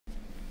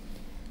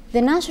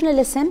The National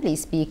Assembly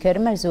Speaker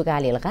Marzouq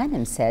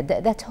Al-Ghanim said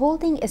that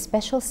holding a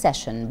special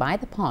session by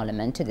the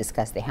Parliament to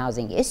discuss the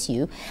housing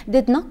issue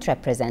did not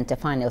represent a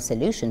final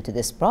solution to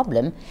this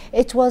problem.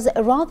 It was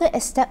rather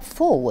a step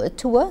forward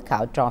to work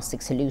out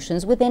drastic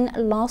solutions within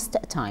last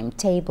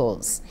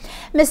timetables.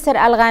 Mr.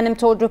 Al-Ghanim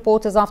told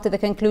reporters after the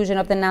conclusion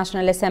of the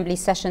National Assembly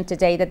session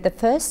today that the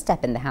first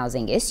step in the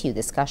housing issue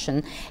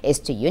discussion is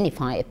to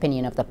unify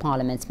opinion of the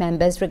Parliament's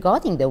members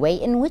regarding the way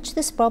in which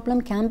this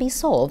problem can be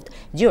solved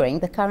during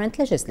the current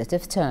legislative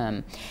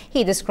term.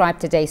 He described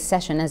today's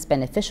session as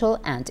beneficial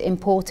and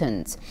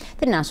important.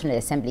 The National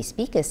Assembly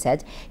Speaker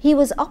said he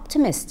was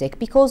optimistic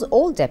because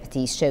all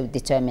deputies showed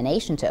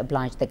determination to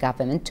oblige the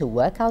government to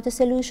work out a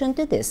solution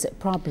to this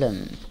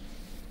problem.